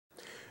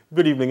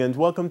Good evening and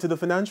welcome to the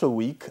Financial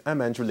Week.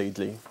 I'm Andrew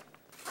Laidley.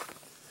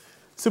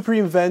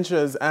 Supreme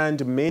Ventures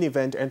and Main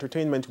Event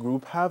Entertainment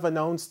Group have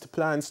announced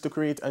plans to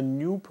create a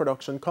new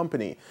production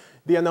company.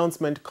 The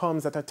announcement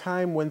comes at a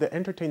time when the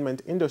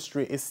entertainment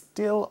industry is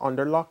still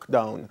under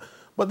lockdown.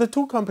 But the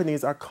two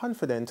companies are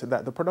confident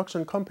that the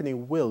production company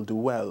will do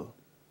well.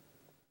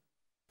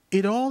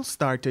 It all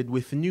started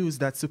with news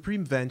that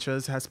Supreme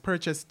Ventures has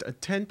purchased a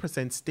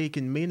 10% stake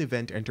in Main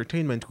Event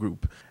Entertainment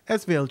Group.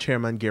 SVL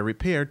Chairman Gary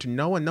Peart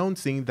now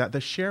announcing that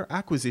the share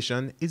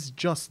acquisition is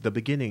just the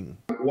beginning.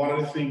 One of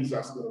the things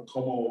that's going to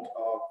come out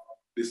of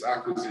this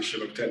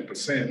acquisition of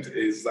 10%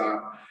 is that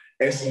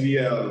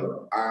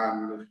SVL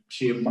and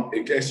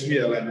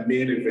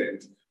Main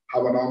Event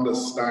have an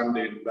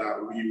understanding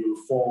that we will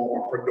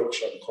form a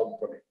production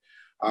company.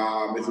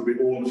 It will be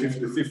owned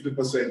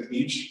 50%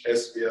 each,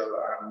 SVL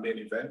and Main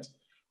Event.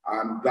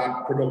 And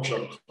that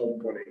production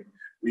company,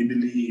 we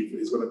believe,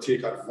 is going to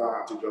take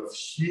advantage of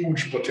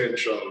huge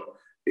potential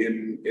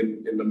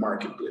in the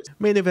marketplace.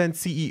 Main Event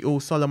CEO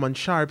Solomon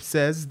Sharp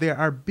says there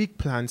are big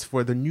plans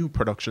for the new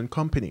production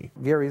company.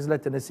 Gary is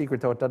letting the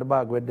secret out of the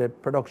bag with the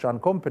production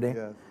company.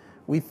 Yes.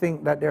 We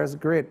think that there's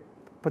great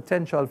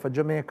potential for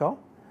Jamaica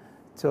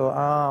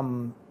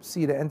to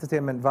see the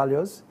entertainment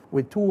values.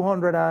 With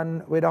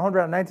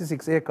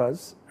 196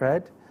 acres,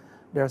 right?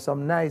 There are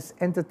some nice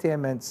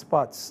entertainment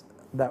spots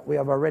that we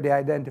have already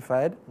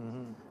identified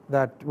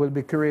that will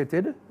be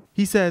created.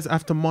 He says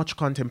after much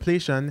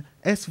contemplation,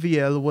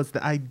 SVL was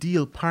the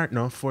ideal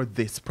partner for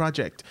this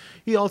project.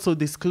 He also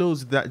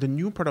disclosed that the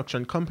new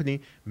production company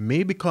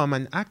may become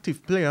an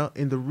active player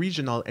in the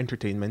regional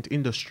entertainment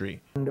industry.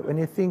 And when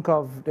you think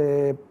of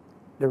the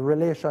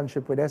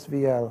relationship with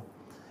SVL,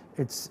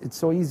 it's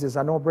so easy, it's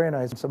a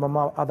no-brainer. Some of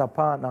my other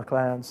partner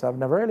clients have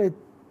never really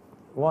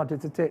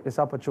wanted to take this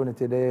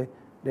opportunity. They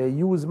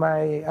use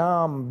my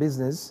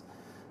business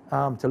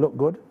to look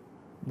good,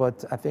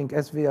 but I think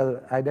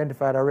SVL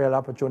identified a real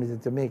opportunity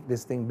to make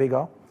this thing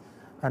bigger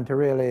and to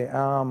really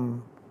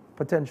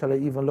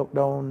potentially even look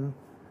down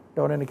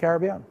in the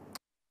Caribbean.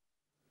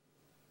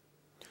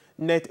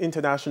 Net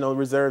international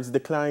reserves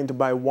declined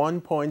by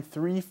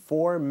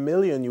 $1.34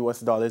 million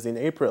in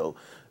April,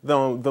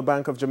 though the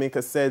Bank of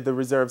Jamaica said the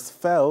reserves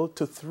fell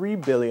to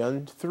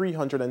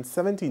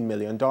 $3.317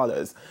 billion.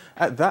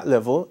 At that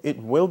level,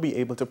 it will be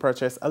able to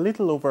purchase a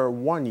little over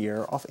 1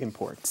 year of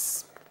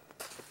imports.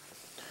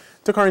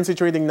 To currency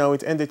trading now,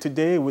 it ended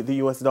today with the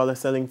US dollar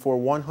selling for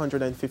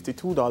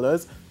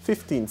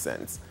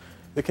 $152.15.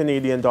 The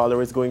Canadian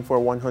dollar is going for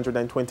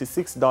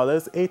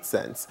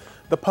 $126.08.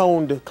 The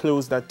pound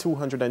closed at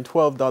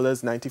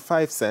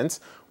 $212.95,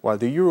 while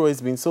the euro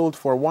is being sold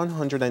for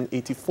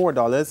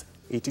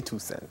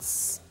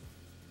 $184.82.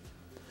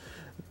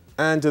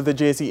 And the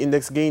JSE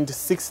index gained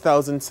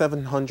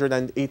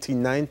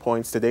 6,789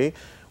 points today,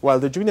 while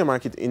the junior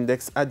market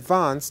index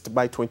advanced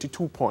by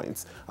 22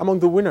 points. Among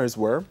the winners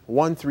were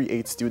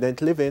 138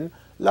 Student Living,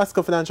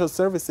 Lasco Financial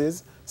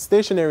Services,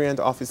 Stationery and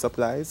Office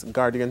Supplies,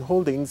 Guardian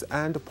Holdings,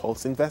 and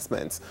Pulse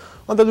Investments.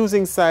 On the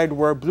losing side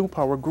were Blue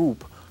Power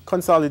Group,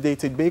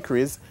 Consolidated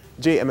Bakeries,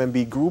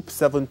 JMMB Group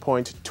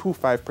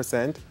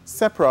 7.25%,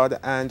 Seprod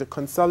and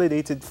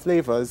Consolidated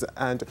Flavors,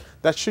 and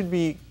that should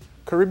be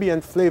Caribbean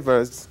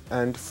Flavors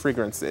and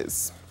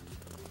Fragrances.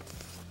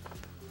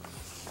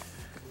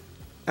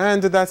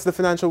 And that's the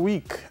Financial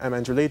Week. I'm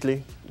Andrew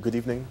Laidley. Good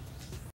evening.